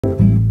Good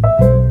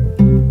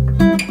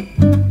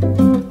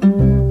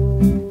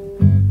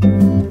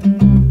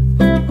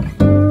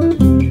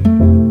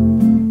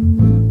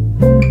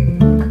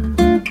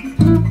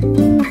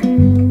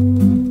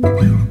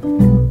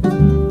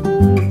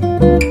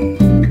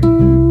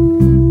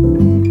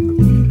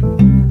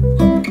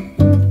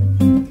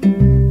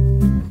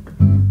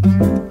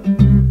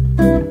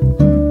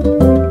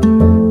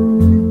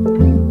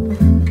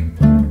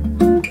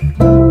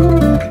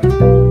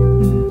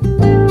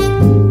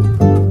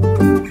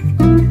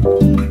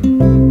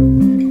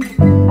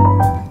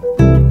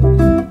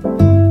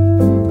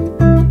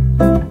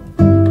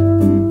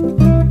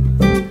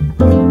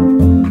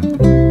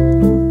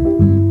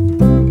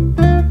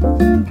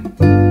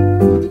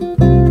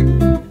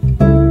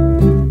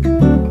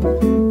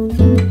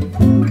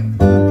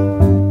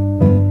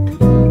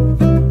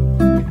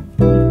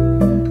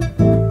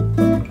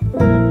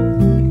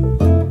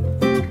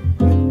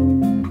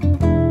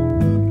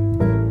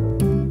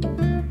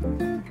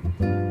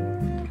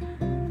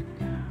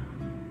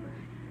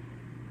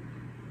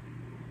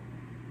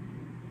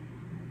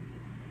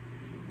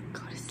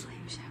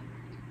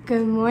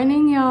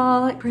morning,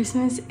 y'all.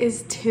 Christmas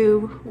is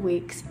 2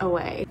 weeks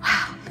away.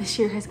 Wow, this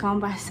year has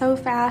gone by so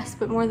fast,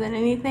 but more than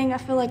anything, I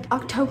feel like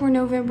October,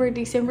 November,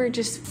 December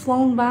just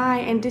flown by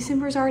and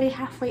December's already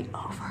halfway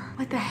over.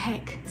 What the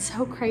heck? It's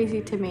so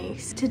crazy to me.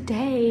 So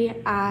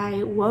today,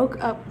 I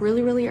woke up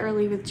really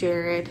early with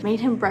Jared, made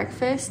him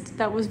breakfast.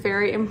 That was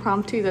very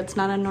impromptu. That's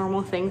not a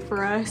normal thing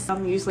for us.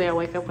 Usually I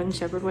wake up when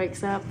Shepard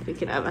wakes up.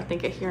 Speaking of, I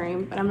think I hear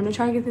him, but I'm gonna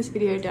try to get this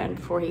video done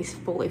before he's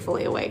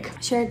fully awake.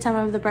 Shared some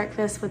of the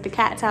breakfast with the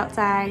cats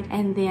outside,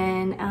 and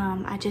then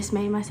I just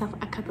made myself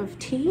a cup of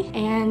tea.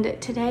 And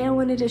today I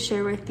wanted to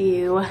share with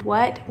you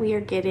what we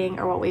are getting,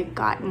 or what we've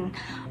gotten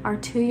our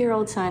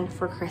 2-year-old son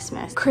for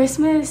Christmas.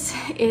 Christmas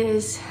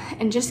is,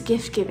 and just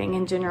gift giving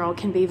in general,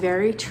 can be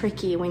very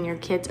tricky when your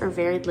kids are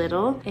very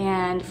little.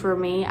 And for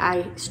me,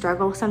 I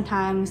struggle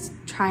sometimes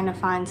trying to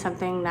find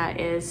something that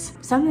is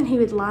something he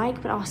would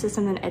like, but also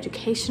something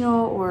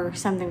educational or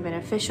something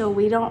beneficial.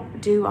 We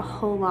don't do a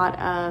whole lot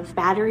of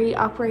battery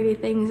operated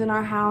things in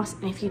our house.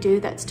 And if you do,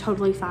 that's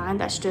totally fine.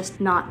 That's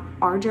just not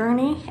our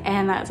journey,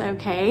 and that's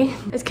okay.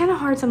 It's kind of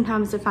hard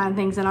sometimes to find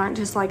things that aren't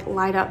just like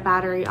light up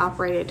battery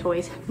operated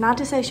toys. Not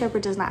to say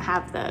Shepard does not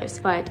have those,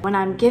 but when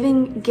I'm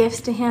giving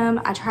gifts to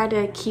him, I try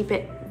to keep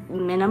it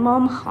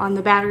minimum on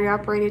the battery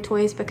operated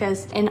toys,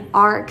 because in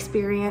our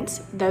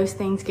experience, those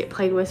things get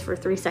played with for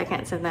 3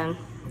 seconds and then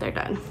they're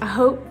done. I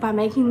hope by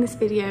making this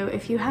video,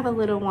 if you have a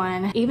little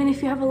one, even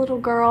if you have a little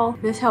girl,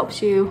 this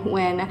helps you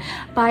when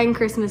buying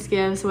Christmas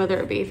gifts, whether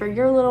it be for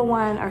your little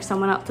one or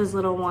someone else's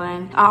little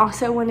one. I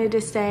also wanted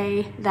to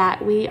say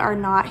that we are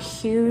not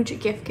huge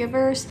gift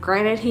givers.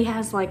 Granted, he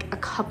has like a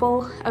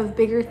couple of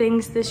bigger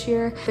things this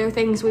year. They're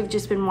things we've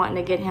just been wanting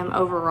to get him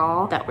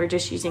overall, that we're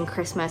just using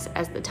Christmas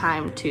as the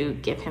time to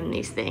give him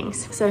these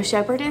things. So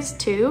Shepard is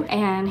 2,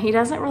 and he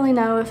doesn't really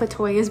know if a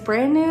toy is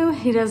brand new.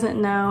 He doesn't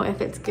know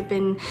if it's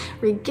been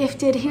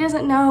gifted. He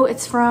doesn't know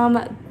it's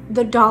from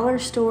the dollar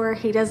store.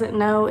 He doesn't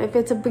know if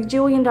it's a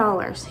bajillion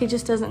dollars. He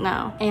just doesn't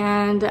know.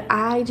 And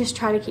I just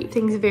try to keep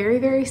things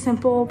very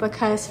simple,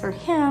 because for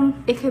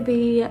him, it could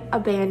be a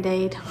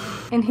Band-Aid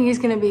and he's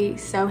gonna be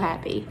so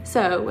happy.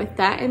 So with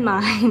that in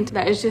mind,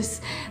 that is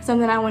just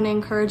something I want to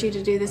encourage you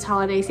to do this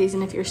holiday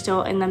season. If you're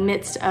still in the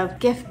midst of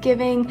gift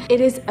giving,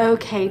 it is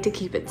okay to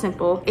keep it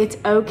simple. It's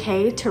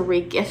okay to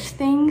re-gift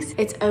things.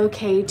 It's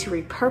okay to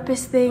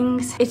repurpose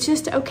things. It's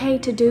just okay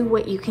to do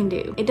what you can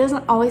do. It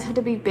doesn't always have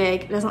to be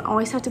big. It doesn't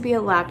always have to be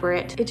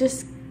elaborate. It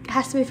just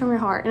has to be from your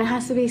heart, and it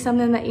has to be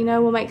something that you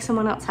know will make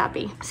someone else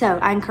happy. So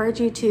I encourage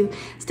you to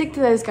stick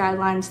to those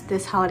guidelines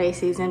this holiday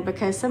season,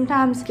 because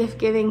sometimes gift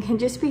giving can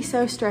just be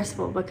so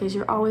stressful because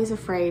you're always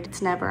afraid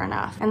it's never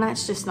enough, and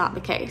that's just not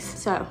the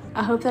case. So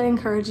I hope that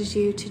encourages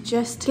you to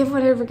just give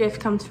whatever gift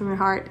comes from your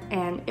heart,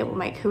 and it will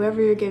make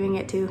whoever you're giving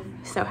it to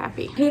so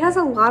happy. He has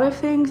a lot of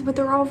things, but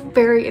they're all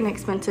very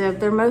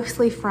inexpensive. They're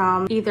mostly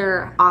from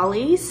either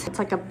Ollie's, it's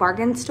like a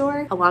bargain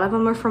store. A lot of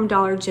them are from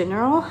Dollar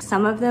General.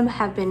 Some of them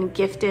have been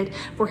gifted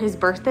for his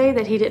birthday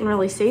that he didn't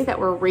really see, that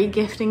we're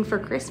re-gifting for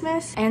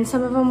Christmas. And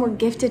some of them were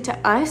gifted to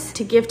us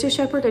to give to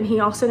Shepard, and he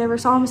also never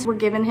saw them, so we're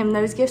giving him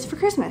those gifts for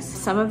Christmas.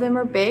 Some of them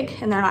are big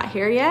and they're not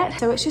here yet.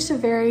 So it's just a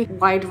very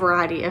wide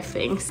variety of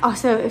things.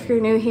 Also, if you're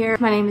new here,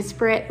 my name is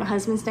Britt. My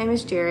husband's name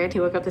is Jared. He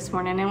woke up this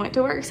morning and went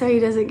to work, so he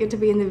doesn't get to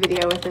be in the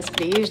video with us, but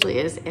he usually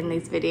is in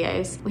these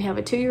videos. We have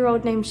a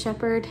 2-year-old named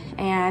Shepard,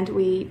 and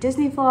we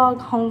Disney vlog,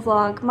 home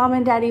vlog, mom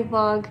and daddy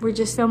vlog. We're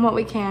just doing what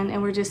we can,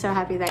 and we're just so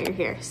happy that you're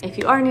here. So if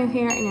you are new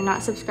here and you're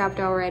not subscribed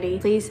already,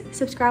 please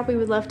subscribe. We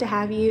would love to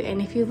have you.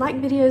 And if you like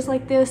videos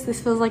like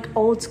this feels like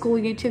old school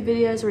YouTube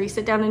videos where you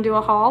sit down and do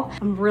a haul.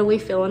 I'm really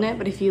feeling it,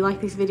 but if you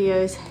like these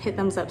videos, hit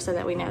thumbs up so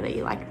that we know that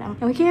you like them,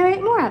 and we can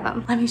make more of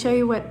them. Let me show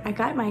you what I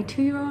got my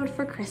 2-year-old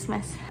for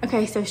Christmas.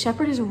 Okay, so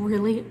Shepard is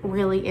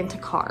really into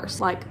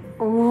cars, like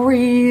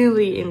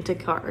really into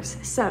cars.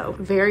 So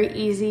very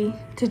easy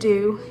to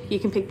do. You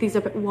can pick these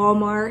up at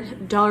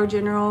Walmart, Dollar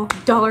General,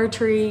 Dollar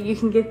Tree. You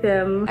can get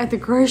them at the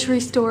grocery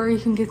store. You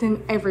can get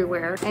them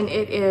everywhere. And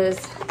it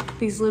is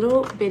these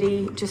little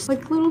bitty, just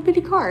like little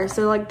bitty cars.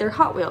 So like they're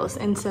Hot Wheels.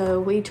 And so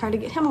we try to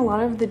get him a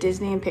lot of the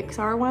Disney and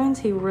Pixar ones.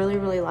 He really,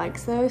 really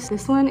likes those.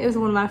 This one is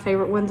one of my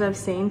favorite ones I've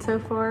seen so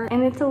far.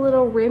 And it's a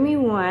little Remy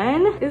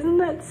one. Isn't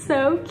that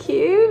so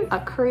cute? A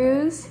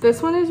Cruise.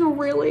 This one is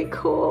really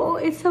cool.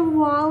 It's a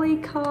Wally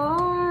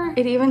car.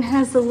 It even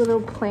has the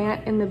little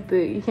plant in the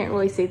boot. You can't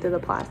really see through the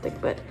plastic,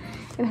 but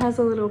it has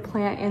a little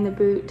plant in the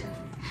boot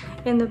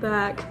in the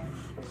back.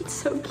 It's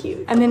so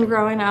cute. And then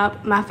growing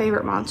up, my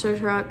favorite monster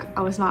truck,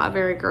 I was not a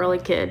very girly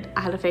kid.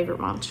 I had a favorite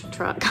monster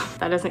truck.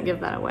 That doesn't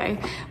give that away.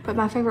 But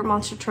my favorite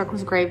monster truck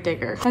was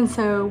Gravedigger. And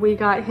so we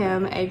got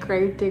him a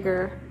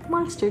Gravedigger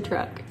monster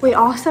truck. We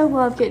also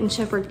love getting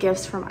Shepard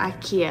gifts from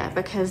IKEA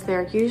because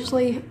they're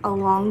usually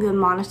along the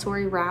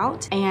Montessori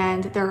route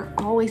and they're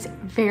always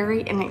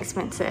very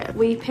inexpensive.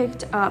 We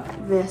picked up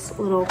this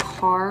little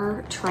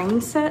car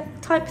train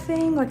set type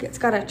thing. Like it's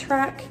got a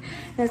track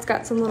and it's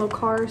got some little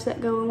cars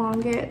that go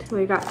along it. So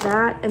we got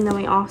that, and then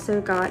we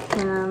also got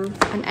him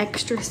an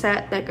extra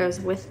set that goes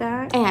with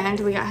that. And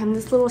we got him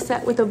this little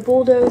set with a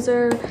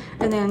bulldozer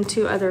and then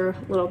 2 other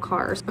little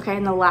cars. Okay,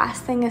 and the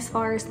last thing as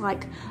far as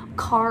like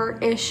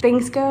car-ish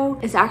things go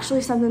is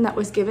actually something that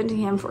was given to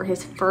him for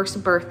his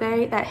first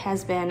birthday that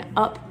has been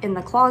up in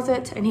the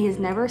closet and he has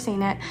never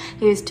seen it.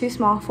 He is too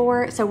small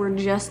for it, so we're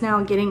just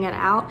now getting it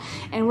out,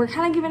 and we're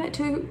kind of giving it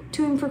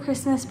to him for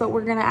Christmas, but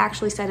we're gonna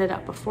actually set it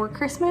up before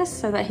Christmas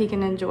so that he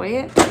can enjoy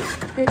it.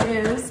 It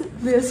is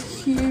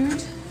this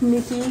huge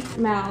Mickey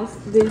Mouse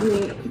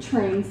Disney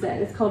train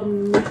set. It's called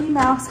Mickey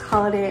Mouse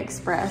Holiday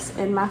Express,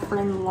 and my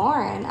friend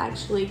Lauren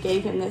actually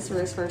gave him this for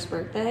his first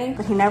birthday,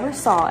 but he never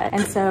saw it.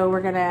 And so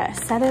we're gonna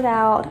set it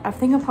out. I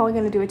think I'm probably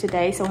gonna do it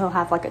today, so he'll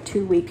have like a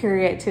 2-week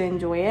period to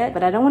enjoy it,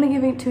 but I don't want to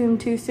give it to him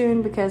too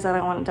soon because I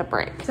don't want it to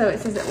break. So it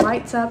says it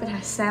lights up, it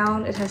has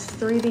sound, it has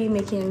 3D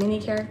Mickey and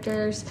Minnie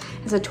characters.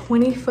 It's a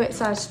 20-foot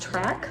size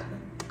track.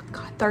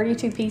 God,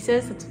 32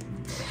 pieces.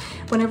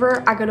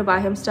 Whenever I go to buy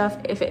him stuff,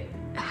 if it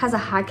has a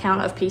high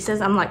count of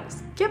pieces, I'm like,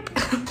 skip.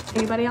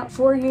 Anybody else?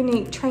 4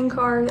 unique train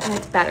cars, and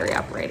it's battery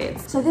operated.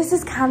 So this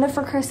is kind of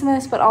for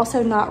Christmas, but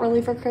also not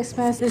really for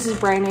Christmas. This is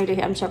brand new to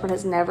him. Shepard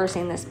has never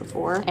seen this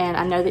before. And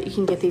I know that you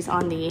can get these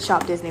on the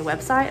Shop Disney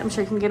website. I'm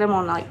sure you can get them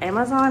on like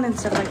Amazon and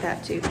stuff like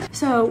that too.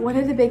 So one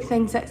of the big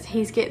things that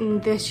he's getting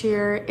this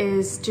year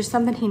is just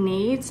something he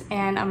needs,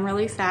 and I'm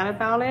really sad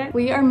about it.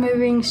 We are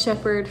moving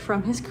Shepard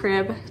from his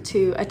crib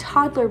to a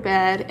toddler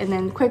bed, and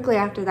then quickly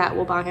after that,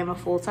 we'll buy him a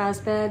full-size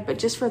bed. But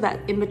just for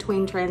that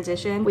in-between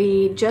transition,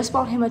 we just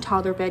bought him a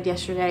toddler bed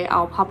yesterday.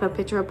 I'll pop a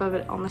picture up of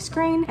it on the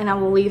screen, and I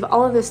will leave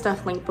all of this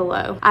stuff linked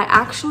below. I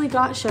actually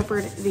got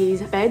Shepard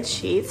these bed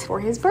sheets for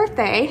his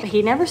birthday, but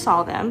he never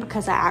saw them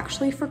because I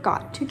actually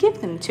forgot to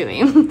give them to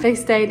him. They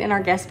stayed in our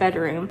guest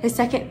bedroom. His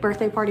second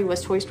birthday party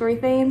was Toy Story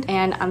themed,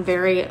 and I'm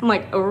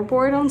like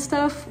overboard on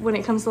stuff when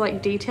it comes to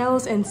like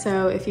details. And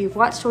so if you've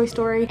watched Toy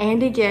Story,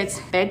 Andy gets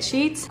bed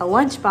sheets, a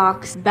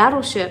lunchbox,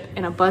 Battleship,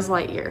 and a Buzz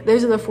Lightyear.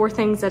 Those are the 4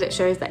 things that it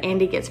shows that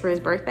Andy gets for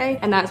his birthday,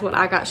 and that's what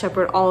I got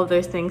Shepard, all of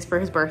those things for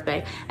his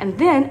birthday. And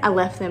then I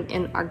left them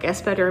in our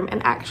guest bedroom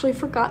and actually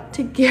forgot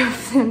to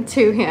give them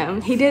to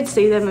him. He did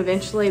see them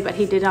eventually, but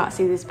he did not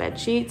see these bed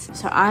sheets.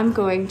 So I'm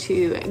going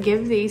to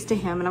give these to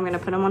him, and I'm gonna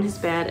put them on his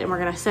bed, and we're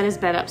gonna set his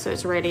bed up so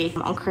it's ready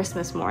on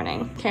Christmas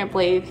morning. Can't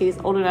believe he's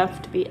old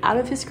enough to be out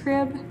of his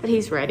crib, but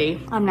he's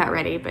ready. I'm not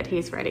ready, but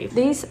he's ready.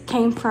 These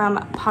came from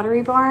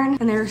Pottery Barn,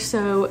 and they're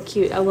so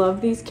cute. I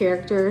love these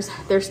characters.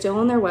 They're still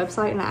on their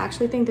website, and I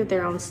actually think that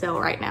they're on sale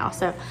right now.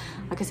 So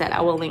like I said,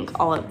 I will link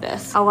all of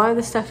this. A lot of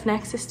the stuff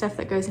next is stuff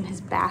that goes in his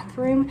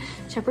bathroom.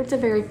 Shepard's a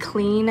very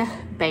clean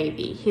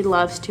baby. He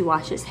loves to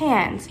wash his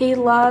hands. He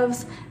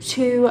loves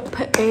to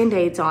put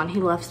Band-Aids on. He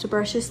loves to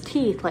brush his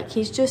teeth. Like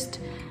he's just,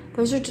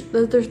 those are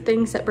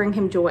things that bring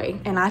him joy.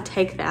 And I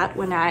take that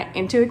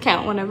into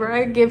account whenever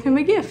I give him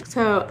a gift.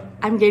 So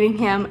I'm getting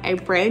him a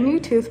brand new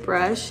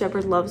toothbrush.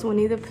 Shepard loves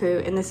Winnie the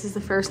Pooh, and this is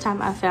the first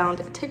time I found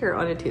Tigger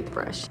on a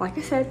toothbrush. Like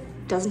I said,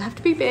 doesn't have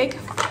to be big.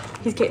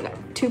 He's getting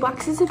 2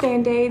 boxes of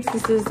Band-Aids.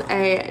 This is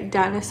a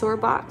dinosaur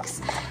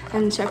box,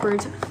 and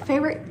Shepard's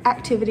favorite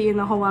activity in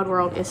the whole wide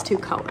world is to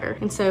color.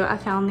 And so I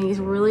found these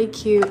really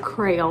cute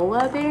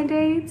Crayola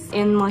Band-Aids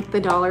in like the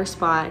dollar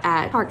spot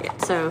at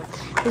Target. So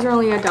these are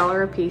only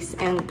 $1 a piece,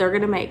 and they're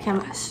gonna make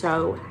him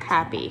so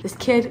happy. This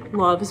kid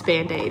loves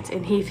Band-Aids,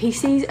 and if he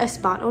sees a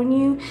spot on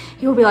you,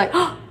 he will be like,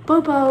 oh,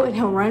 Bobo, and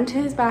he'll run to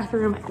his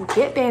bathroom,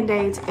 get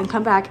Band-Aids, and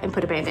come back and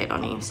put a Band-Aid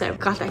on you. So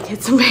got that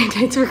kid some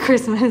Band-Aids for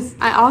Christmas.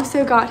 I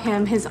also got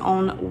him his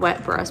own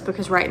wet brush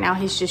because right now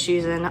he's just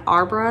using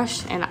our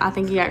brush, and I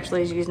think he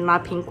actually is using my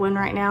pink one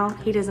right now.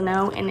 He doesn't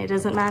know, and it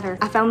doesn't matter.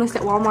 I found this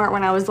at Walmart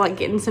when I was like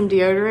getting some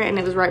deodorant, and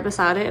it was right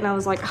beside it, and I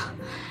was like, oh,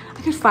 I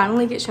I could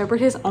finally get Shepard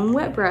his own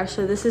wet brush.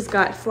 So this has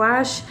got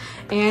Flash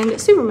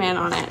and Superman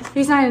on it.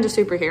 He's not into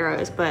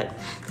superheroes, but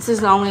this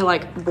is the only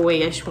like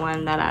boyish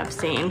one that I've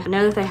seen. I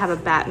know that they have a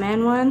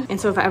Batman one, and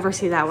so if I ever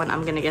see that one,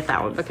 I'm gonna get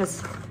that one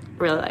because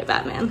really like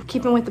Batman.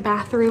 Keeping with the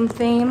bathroom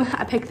theme,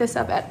 I picked this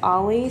up at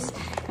Ollie's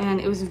and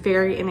it was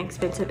very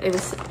inexpensive. It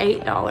was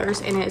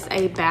 $8 and it's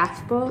a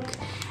bath book,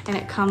 and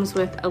it comes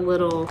with a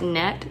little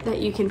net that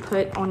you can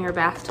put on your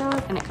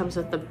bathtub, and it comes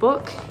with the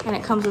book, and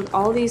it comes with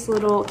all these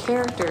little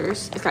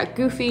characters. It's got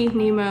Goofy,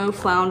 Nemo,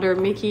 Flounder,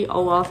 Mickey,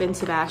 Olaf, and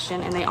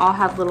Sebastian, and they all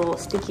have little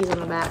stickies on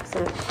the back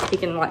so he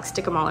can like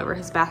stick them all over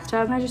his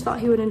bathtub, and I just thought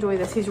he would enjoy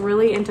this. He's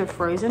really into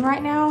Frozen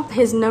right now.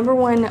 His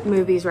 #1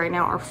 movies right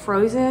now are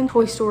Frozen,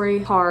 Toy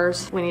Story,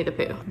 Cars, Winnie the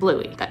Pooh,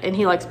 Bluey, and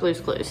he likes Blue's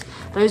Clues.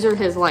 Those are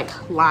his like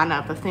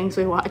lineup of things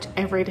we watch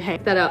every day.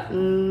 That up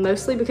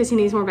mostly because he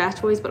needs more bath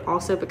toys, but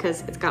also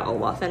because it's got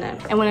Olaf in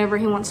it. And whenever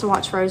he wants to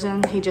watch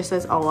Frozen, he just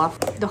says Olaf.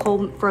 The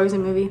whole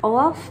Frozen movie,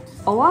 Olaf,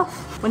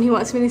 Olaf. When he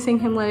wants me to sing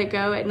him Let It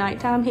Go at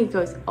nighttime, he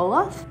goes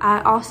Olaf. I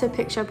also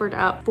picked Shepard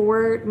up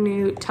 4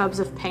 new tubs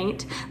of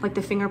paint, like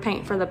the finger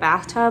paint for the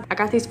bathtub. I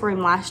got these for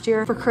him last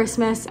year for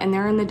Christmas, and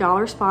they're in the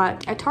dollar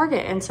spot at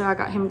Target. And so I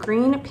got him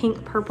green,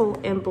 pink, purple,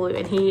 and blue,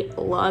 and he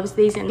loves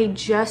these. And he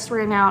just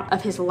ran out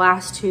of his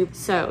last tube,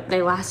 so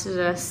they lasted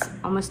us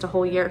almost a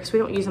whole year because we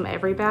don't use them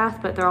every bath,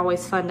 but they're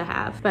always fun to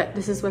have. But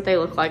this is what they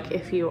look like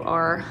if you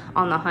are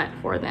on the hunt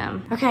for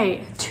them.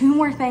 Okay, 2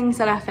 more things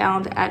that I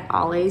found at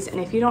Ollie's, and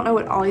if you don't know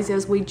what Ollie's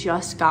is, we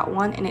just got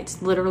one, and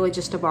it's literally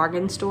just a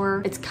bargain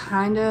store. It's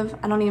kind of,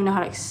 I don't even know how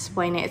to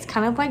explain it. It's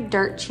kind of like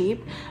dirt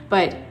cheap,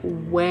 but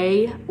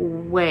way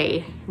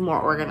more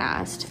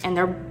organized, and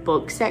their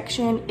book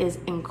section is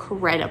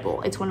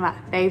incredible. It's one of my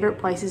favorite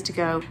places to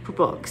go for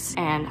books,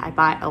 and I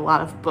buy a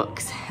lot of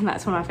books, and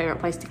that's one of my favorite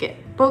places to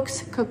get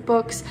books,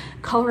 cookbooks,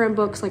 coloring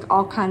books, like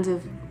all kinds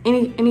of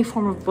any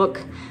form of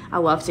book. I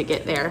love to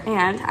get there.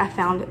 And I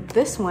found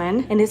this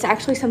one, and it's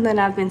actually something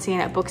I've been seeing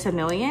at Books A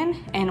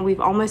Million, and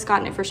we've almost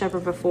gotten it for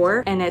Shepard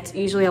before, and it's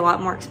usually a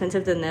lot more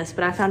expensive than this,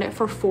 but I found it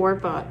for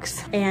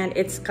 $4, and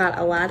it's got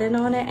Aladdin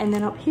on it, and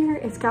then up here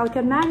it's got like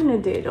a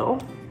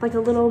Magnadoodle, like a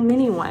little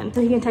mini one, so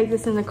you can take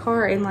this in the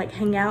car and like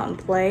hang out and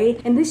play.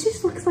 And this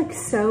just looks like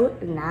so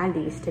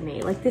 90s to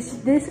me. Like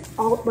this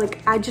all,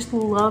 like I just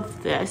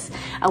love this.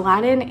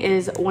 Aladdin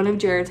is one of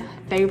Jared's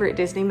favorite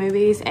Disney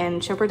movies,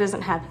 and Shepard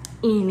doesn't have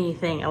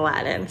anything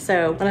Aladdin.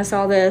 So when I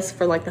saw this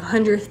for like the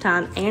 100th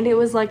time and it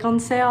was like on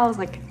sale, I was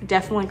like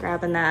definitely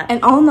grabbing that.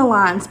 And on the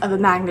lines of a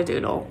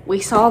Magnadoodle, we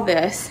saw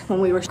this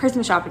when we were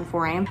Christmas shopping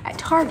for him at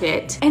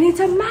Target, and it's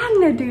a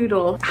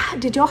Magnadoodle.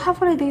 Did y'all have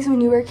one of these when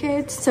you were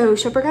kids? So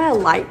Shepard got a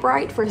light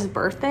bright for his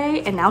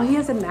birthday, and now he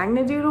has a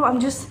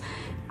Magnadoodle.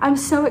 I'm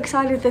so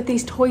excited that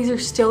these toys are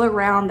still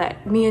around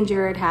that me and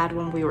Jared had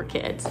when we were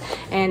kids.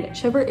 And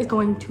Shepard is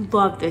going to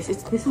love this.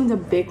 This one's a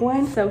big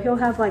one, so he'll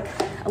have like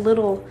a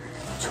little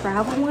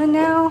travel one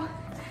now,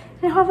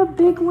 and he'll have a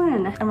big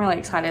one. I'm really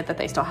excited that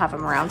they still have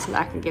them around so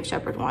that I can give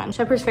Shepard one.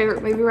 Shepard's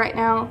favorite movie right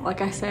now,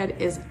 like I said,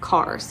 is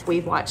Cars.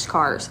 We've watched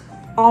Cars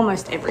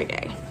almost every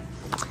day.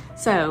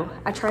 So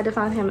I tried to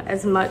find him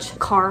as much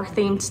car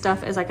themed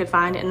stuff as I could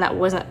find, and that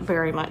wasn't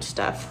very much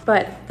stuff.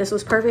 But this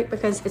was perfect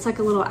because it's like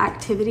a little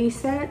activity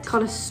set. It's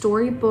called a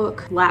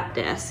storybook lap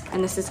desk.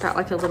 And this has got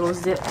like a little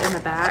zip in the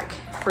back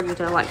for you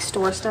to like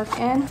store stuff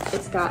in.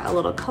 It's got a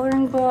little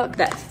coloring book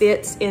that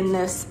fits in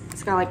this.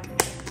 It's got like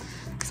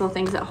little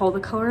things that hold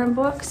the coloring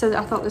book. So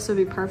I thought this would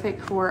be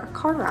perfect for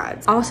car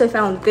rides. I also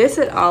found this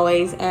at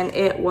Ollie's, and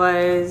it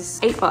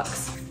was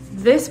 $8.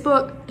 This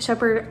book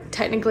Shepard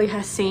technically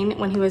has seen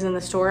when he was in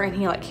the store, and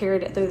he like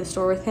carried it through the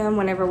store with him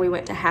whenever we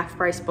went to Half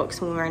Price Books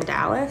when we were in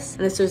Dallas.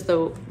 And this was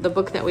the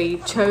book that we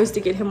chose to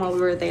get him while we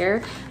were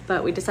there,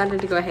 but we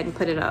decided to go ahead and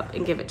put it up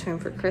and give it to him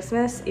for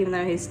Christmas, even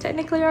though he's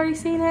technically already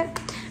seen it.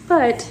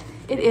 But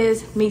it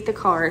is Meet the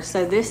Cars.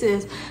 So this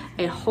is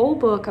a whole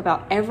book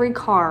about every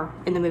car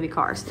in the movie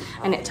Cars,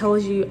 and it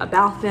tells you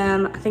about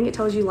them. I think it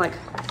tells you like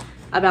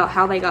about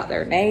how they got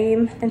their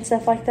name and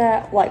stuff like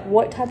that, like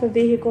what type of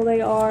vehicle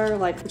they are.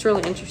 Like, it's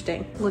really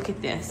interesting. Look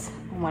at this.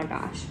 Oh my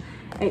gosh.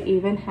 It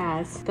even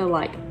has the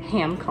like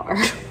ham car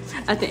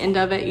at the end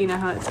of it. You know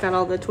how it's got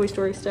all the Toy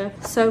Story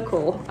stuff? So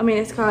cool. I mean,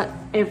 it's got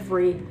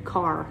every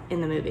car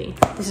in the movie.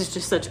 This is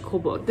just such a cool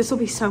book. This will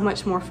be so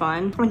much more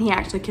fun when he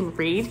actually can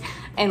read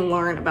and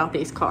learn about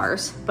these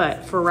cars.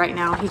 But for right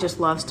now, he just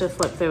loves to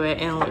flip through it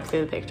and look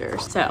through the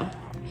pictures. So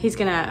he's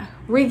gonna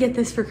re-get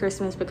this for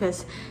Christmas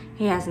because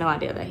he has no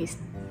idea that he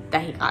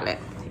got it,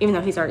 even though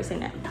he's already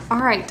seen it.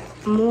 All right,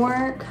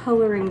 more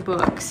coloring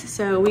books.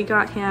 So we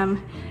got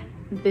him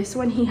this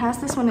one. He has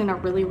this one in a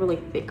really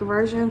thick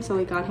version, so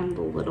we got him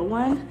the little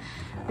one.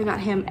 We got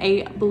him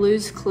a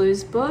Blue's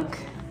Clues book.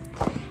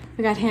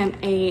 We got him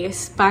a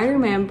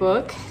Spider-Man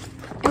book.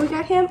 And we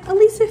got him a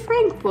Lisa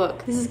Frank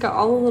book. This has got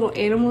all the little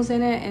animals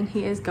in it, and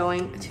he is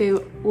going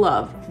to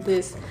love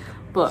this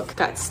book.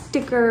 Got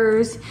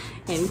stickers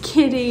and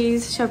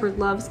kitties. Shepard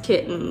loves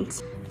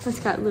kittens. It's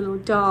got little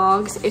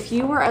dogs. If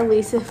you were a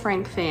Lisa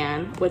Frank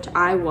fan, which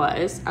I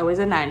was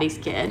a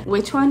 90s kid,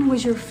 which one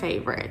was your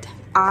favorite?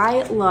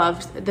 I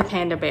loved the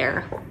panda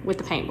bear with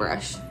the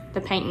paintbrush,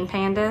 the painting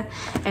panda,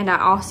 and I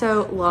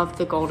also loved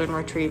the golden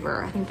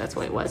retriever. I think that's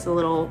what it was, the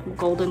little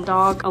golden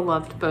dog. I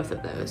loved both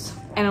of those,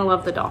 and I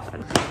love the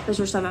dolphin. Those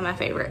are some of my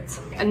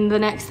favorites. And the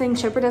next thing,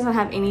 Shepard doesn't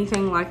have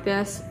anything like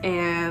this,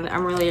 and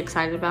I'm really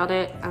excited about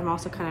it. I'm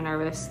also kind of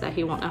nervous that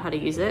he won't know how to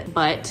use it,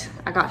 but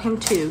I got him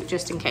two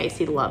just in case.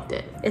 He loved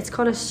it. It's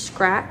called a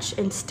scratch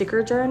and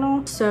sticker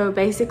journal. So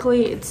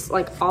basically it's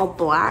like all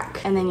black,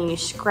 and then you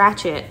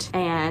scratch it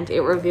and it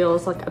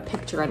reveals like a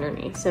picture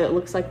underneath. So it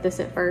looks like this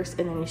at first,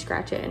 and then you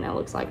scratch it and it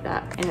looks like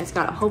that. And it's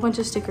got a whole bunch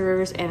of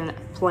stickers and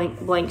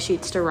blank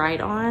sheets to write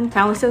on.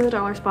 Found this at the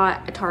dollar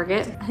spot at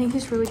Target. I think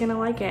he's really gonna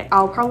like it.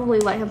 I'll probably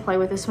let him play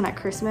with this one at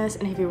Christmas,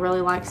 and if he really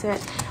likes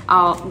it,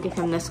 I'll give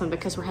him this one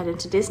because we're headed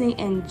to Disney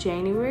in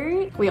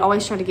January. We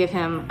always try to give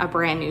him a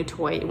brand new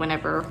toy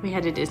whenever we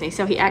head to Disney.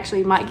 So he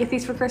actually might get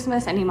these for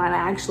Christmas, and he might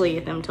actually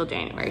get them till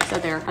January. So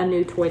they're a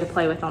new toy to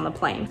play with on the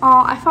plane.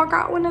 Oh, I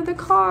forgot one of the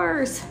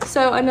cars.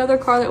 So another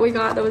car that we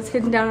got that was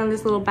hidden down in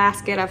this little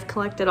basket I've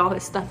collected all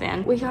his stuff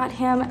in. We got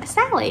him a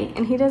Sally,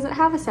 and he doesn't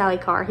have a Sally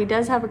car. He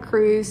does have a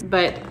Cruise,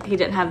 but he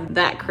didn't have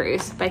that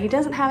Cruise. But he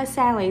doesn't have a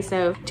Sally,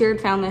 so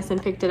Jared found this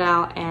and picked it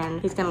out,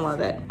 and he's gonna love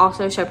it.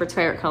 Also, Shepard's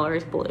favorite color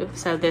is blue.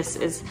 So this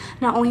is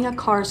not only a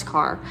Cars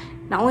car,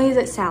 not only is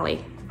it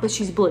Sally, but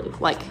she's blue.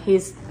 Like,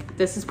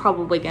 this is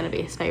probably gonna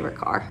be his favorite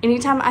car.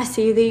 Anytime I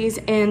see these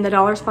in the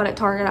dollar spot at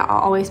Target, I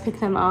always pick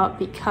them up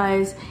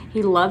because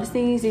he loves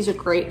these. These are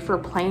great for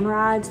plane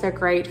rides. They're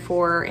great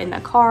for in the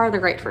car. They're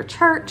great for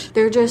church.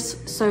 They're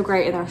just so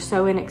great, and they're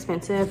so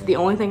inexpensive. The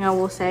only thing I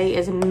will say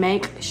is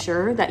make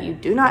sure that you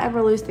do not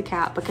ever lose the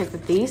cap, because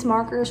these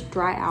markers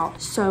dry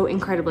out so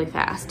incredibly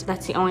fast.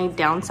 That's the only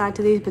downside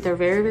to these, but they're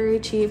very, very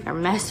cheap. They're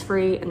mess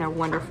free and they're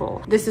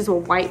wonderful. This is a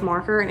white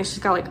marker, and it's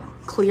just got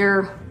like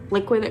clear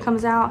liquid that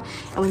comes out,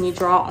 and when you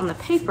draw on the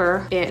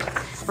paper, it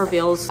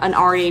reveals an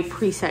already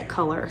preset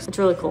color. It's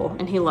really cool,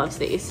 and he loves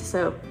these,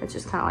 so it's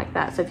just kind of like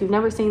that. So if you've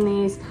never seen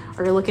these,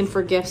 or you're looking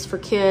for gifts for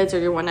kids, or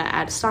you want to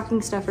add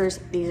stocking stuffers,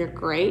 these are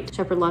great.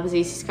 Shepard loves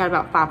these. He's got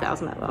about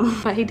 5,000 of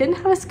them, but he didn't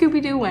have a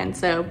Scooby-Doo one,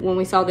 so when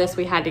we saw this,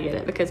 we had to get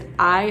it because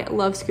I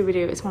love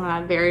Scooby-Doo. It's one of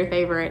my very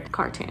favorite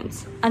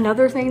cartoons.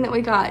 Another thing that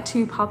we got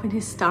to pop in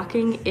his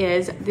stocking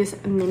is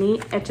this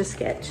mini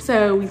Etch-a-Sketch.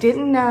 So we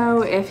didn't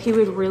know if he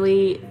would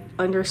really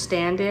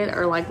understand it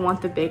or like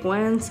want the big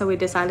one, so we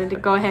decided to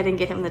go ahead and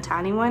get him the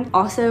tiny one.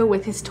 Also,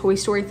 with his Toy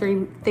Story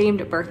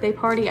themed birthday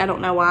party, I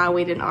don't know why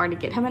we didn't already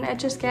get him an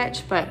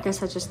Etch-a-Sketch, but I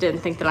guess I just didn't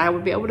think that I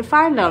would be able to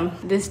find them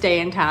this day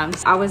and time.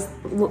 So I was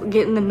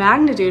getting the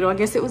Magnadoodle. I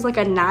guess it was like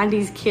a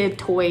 90s kid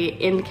toy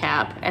end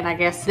cap, and I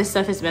guess this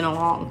stuff has been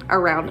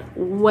around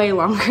way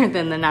longer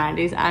than the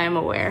 90s, I am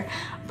aware.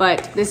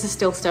 But this is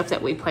still stuff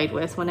that we played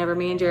with whenever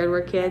me and Jared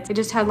were kids. It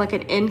just had like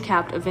an end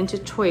capped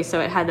vintage toy. So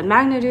it had the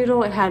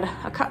Magnadoodle,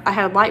 I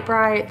had Light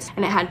Brights,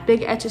 and it had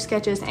big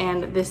Etch-a-Sketches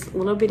and this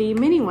little bitty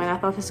mini one. I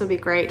thought this would be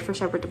great for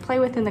Shepard to play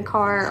with in the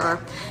car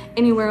or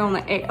anywhere on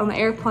the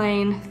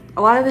airplane.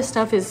 A lot of this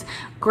stuff is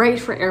great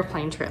for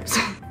airplane trips.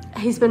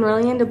 He's been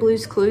really into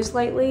Blue's Clues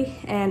lately,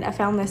 and I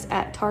found this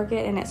at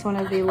Target, and it's one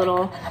of the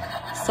little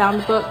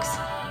sound books.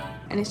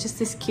 And it's just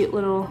this cute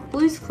little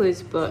Blue's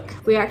Clues book.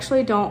 We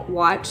actually don't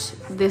watch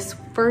this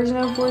version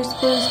of Blue's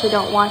Clues. We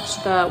don't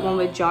watch the one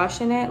with Josh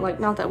in it.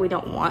 Like, not that we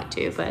don't want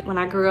to, but when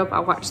I grew up, I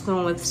watched the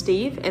one with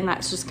Steve, and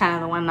that's just kind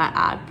of the one that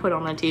I put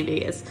on the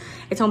TV.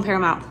 It's on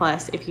Paramount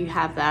Plus if you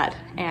have that,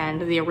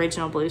 and the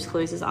original Blue's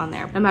Clues is on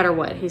there. No matter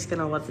what, he's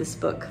gonna love this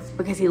book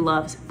because he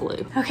loves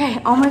blue. Okay,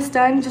 almost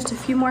done. Just a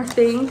few more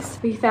things.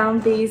 We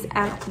found these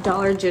at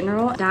Dollar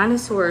General.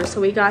 Dinosaurs.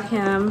 So we got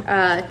him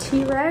a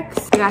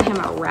T-Rex, we got him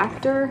a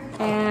Raptor,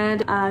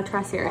 and a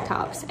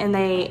Triceratops. And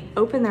they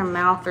open their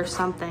mouth or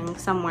something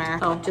somewhere.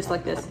 Oh, just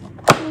like this.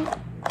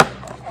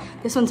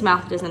 This one's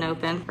mouth doesn't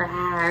open.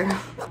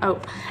 Oh,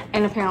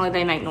 and apparently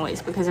they make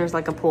noise because there's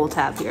like a pull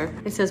tab here.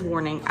 It says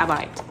warning, I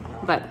bite.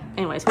 But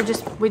anyways,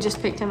 we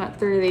just picked him up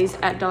through these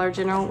at Dollar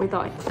General. We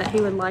thought that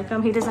he would like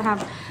them. He doesn't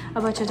have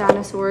a bunch of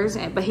dinosaurs,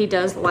 but he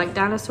does like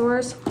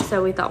dinosaurs.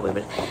 So we thought we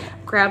would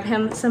grab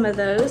him some of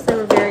those. They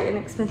were very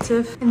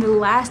inexpensive. And the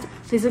last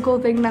physical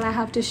thing that I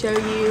have to show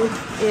you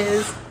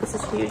is, this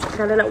is huge. I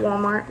got it at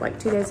Walmart like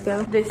 2 days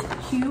ago. This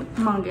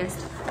humongous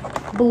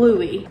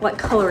Bluey, like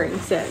coloring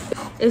set.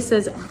 It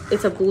says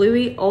it's a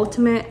Bluey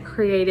Ultimate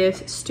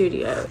Creative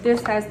Studio.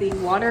 This has the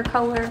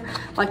watercolor,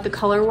 like the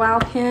Color Wow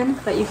pen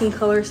that you can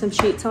color some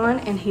sheets on,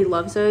 and he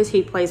loves those.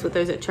 He plays with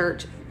those at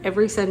church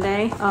every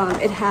Sunday.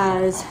 It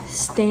has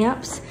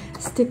stamps,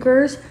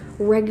 stickers,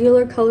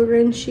 regular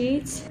coloring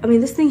sheets. I mean,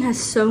 this thing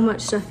has so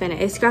much stuff in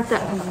it. It's got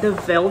the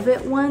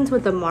velvet ones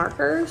with the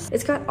markers.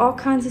 It's got all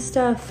kinds of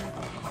stuff.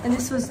 And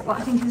this was,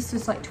 I think this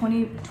was like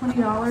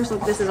 $20.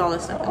 Look, this is all the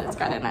stuff that it's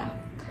got in it.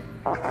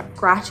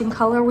 Scratching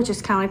color, which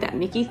is kind of like that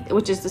Mickey,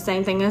 which is the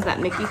same thing as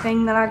that Mickey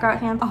thing that I got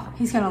him. Oh,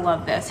 he's gonna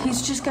love this.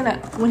 He's just gonna,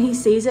 when he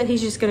sees it,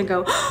 he's just gonna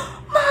go,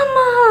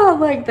 Mama!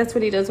 Like, that's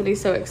what he does when he's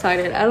so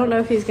excited. I don't know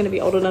if he's gonna be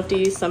old enough to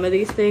use some of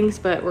these things,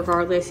 but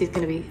regardless, he's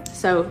gonna be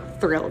so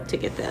thrilled to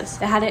get this.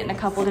 They had it in a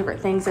couple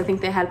different things. I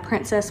think they had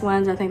princess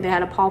ones. I think they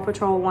had a Paw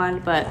Patrol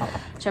one, but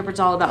Shepard's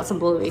all about some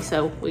Bluey,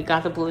 so we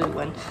got the Bluey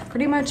one.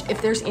 Pretty much,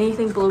 if there's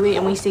anything Bluey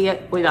and we see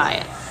it, we buy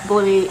it.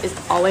 Bluey is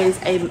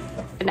always an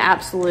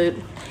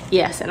absolute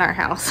yes in our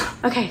house.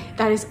 Okay,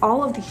 that is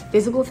all of the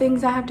physical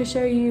things I have to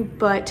show you,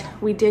 but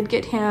we did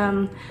get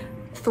him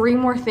 3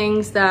 more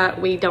things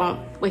that we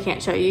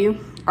can't show you.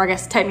 Or I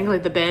guess technically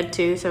the bed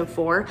too, so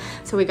 4.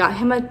 So we got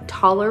him a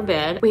taller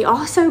bed. We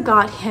also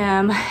got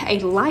him a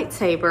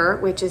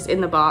lightsaber, which is in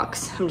the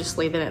box. I'm just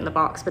leaving it in the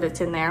box, but it's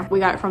in there. We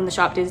got it from the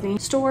Shop Disney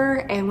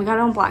store and we got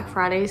it on Black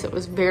Friday, so it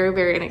was very,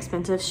 very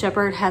inexpensive.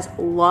 Shepard has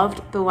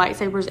loved the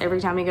lightsabers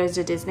every time he goes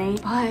to Disney,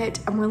 but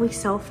I'm really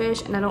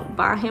selfish and I don't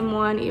buy him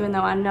one, even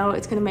though I know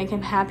it's gonna make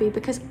him happy,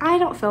 because I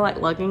don't feel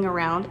like lugging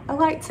around a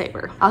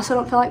lightsaber. I also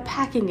don't feel like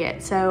packing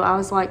it. So I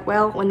was like,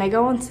 well, when they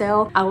go on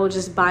sale, I will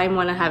just buy him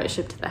one and have it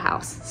shipped to the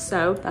house.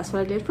 So that's what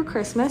I did for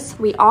Christmas.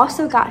 We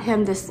also got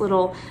him this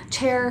little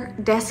chair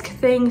desk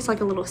thing. It's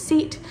like a little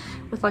seat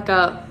with like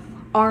a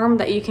arm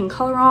that you can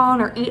color on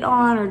or eat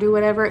on or do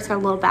whatever. It's got a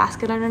little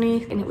basket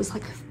underneath, and it was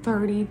like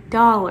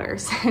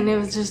 $30. And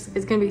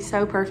it's gonna be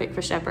so perfect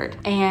for Shepard.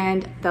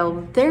 And the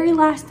very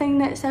last thing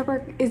that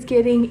Shepard is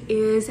getting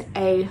is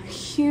a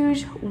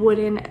huge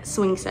wooden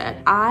swing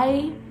set.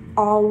 I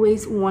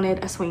always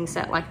wanted a swing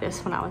set like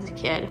this when I was a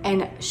kid,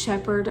 and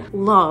Shepard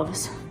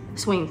loves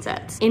swing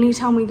sets.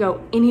 Anytime we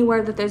go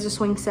anywhere that there's a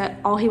swing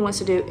set, all he wants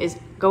to do is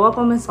go up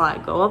them and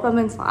slide, go up them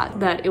and slide.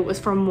 But it was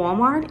from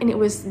Walmart, and it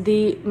was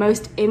the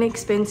most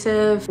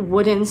inexpensive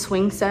wooden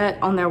swing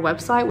set on their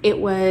website. It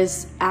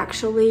was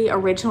actually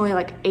originally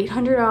like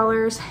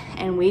 $800,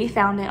 and we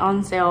found it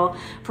on sale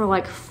for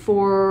like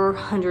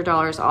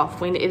 $400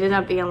 off. It ended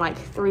up being like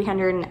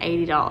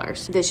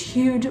 $380. This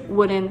huge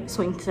wooden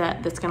swing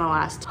set that's gonna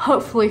last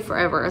hopefully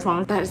forever, as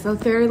long as that is the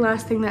very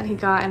last thing that he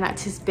got, and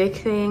that's his big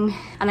thing.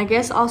 And I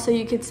guess also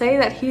you could say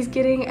that he's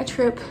getting a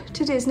trip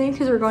to Disney,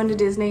 because we're going to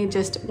Disney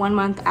just 1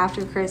 month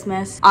after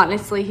Christmas.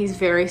 Honestly, he's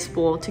very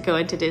spoiled to go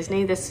into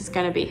Disney. This is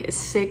gonna be his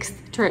 6th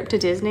trip to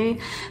Disney.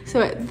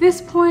 So at this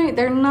point,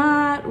 they're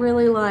not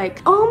really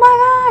like, oh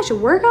my gosh,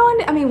 we're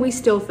going. I mean, we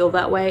still feel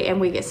that way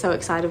and we get so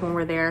excited when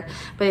we're there,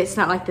 but it's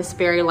not like this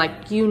very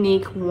like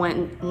unique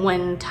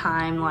one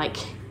time like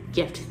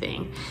gift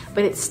thing,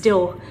 but it's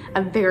still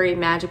a very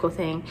magical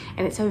thing,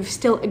 and it's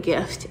still a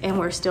gift, and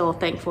we're still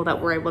thankful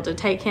that we're able to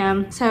take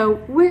him. So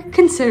we're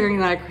considering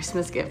that a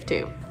Christmas gift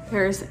too.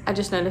 I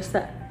just noticed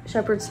that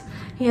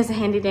he has a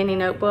handy dandy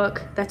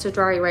notebook that's a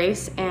dry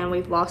erase, and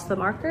we've lost the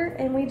marker,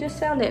 and we just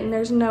found it, and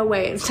there's no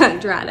way it's not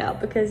dried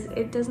out because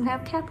it doesn't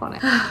have a cap on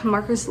it.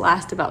 Markers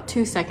last about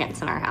 2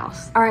 seconds in our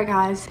house. All right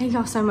guys, thank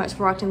y'all so much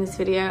for watching this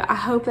video. I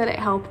hope that it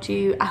helped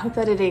you. I hope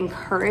that it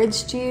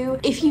encouraged you.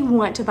 If you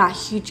want to buy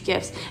huge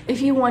gifts, if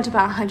you want to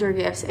buy 100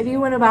 gifts, if you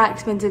want to buy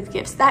expensive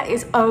gifts, that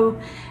is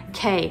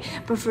okay.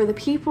 But for the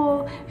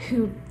people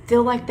who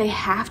feel like they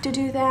have to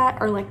do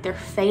that, or like they're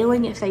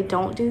failing if they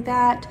don't do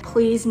that,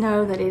 please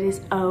know that it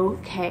is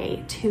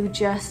okay to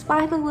just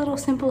buy the little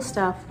simple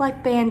stuff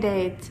like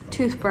band-aids,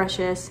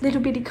 toothbrushes,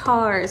 little bitty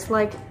cars.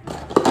 Like,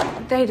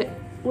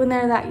 when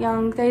they're that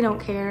young, they don't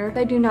care.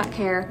 They do not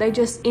care.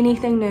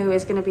 Anything new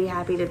is gonna be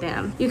happy to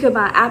them. You could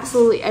buy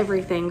absolutely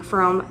everything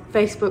from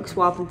Facebook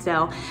Swap and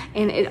Sell,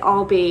 and it'd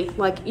all be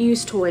like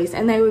used toys,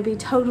 and they would be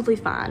totally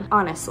fine,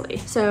 honestly.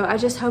 So I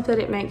just hope that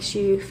it makes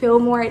you feel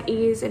more at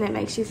ease, and it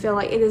makes you feel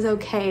like it is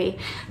okay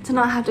to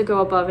not have to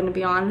go above and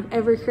beyond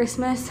every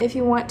Christmas. If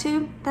you want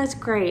to, that's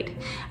great.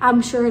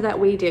 I'm sure that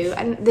we do,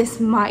 and this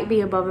might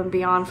be above and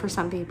beyond for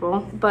some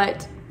people,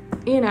 but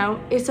you know,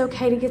 it's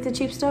okay to get the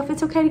cheap stuff.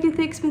 It's okay to get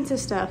the expensive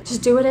stuff.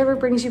 Just do whatever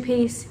brings you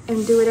peace,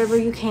 and do whatever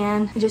you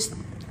can. And just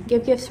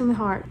give gifts from the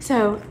heart.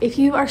 So if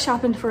you are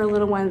shopping for a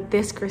little one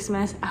this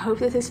Christmas, I hope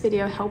that this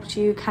video helped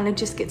you kind of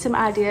just get some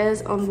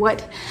ideas on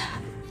what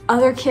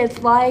other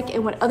kids like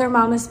and what other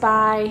mamas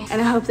buy, and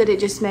I hope that it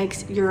just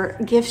makes your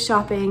gift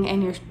shopping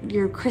and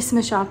your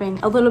Christmas shopping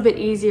a little bit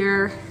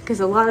easier, because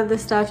a lot of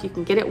this stuff you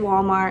can get at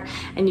Walmart,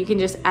 and you can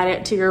just add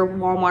it to your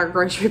Walmart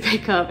grocery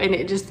pickup, and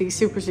it just be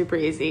super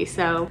easy.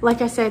 So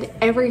like I said,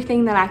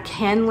 everything that I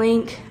can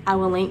link, I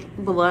will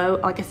link below.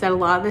 Like I said, a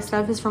lot of this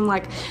stuff is from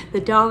like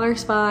the dollar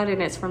spot,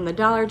 and it's from the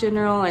Dollar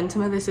General, and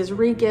some of this is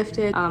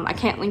re-gifted. I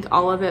can't link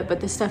all of it, but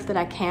the stuff that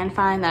I can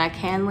find that I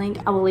can link,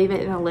 I will leave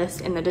it in a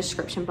list in the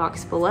description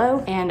box below.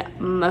 And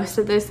most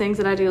of those things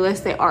that I do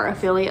list, they are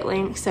affiliate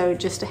links, so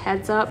just a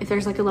heads up, if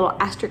there's like a little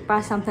asterisk by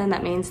something,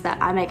 that means that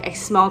I make a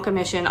small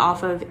commission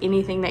off of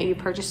anything that you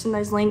purchase in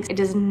those links. It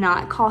does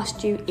not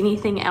cost you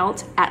anything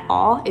else at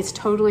all. It's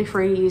totally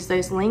free to use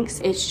those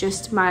links. It's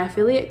just my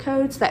affiliate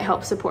codes that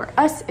help support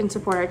us and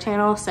support our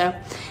channel. So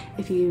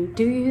if you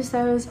do use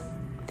those,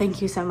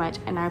 thank you so much,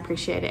 and I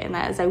appreciate it. And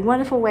that is a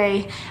wonderful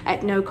way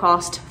at no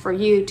cost for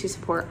you to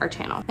support our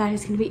channel. That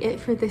is gonna be it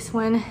for this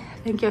one.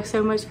 Thank you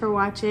so much for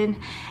watching,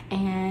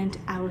 and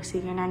I will see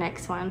you in our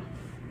next one.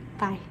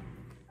 Bye.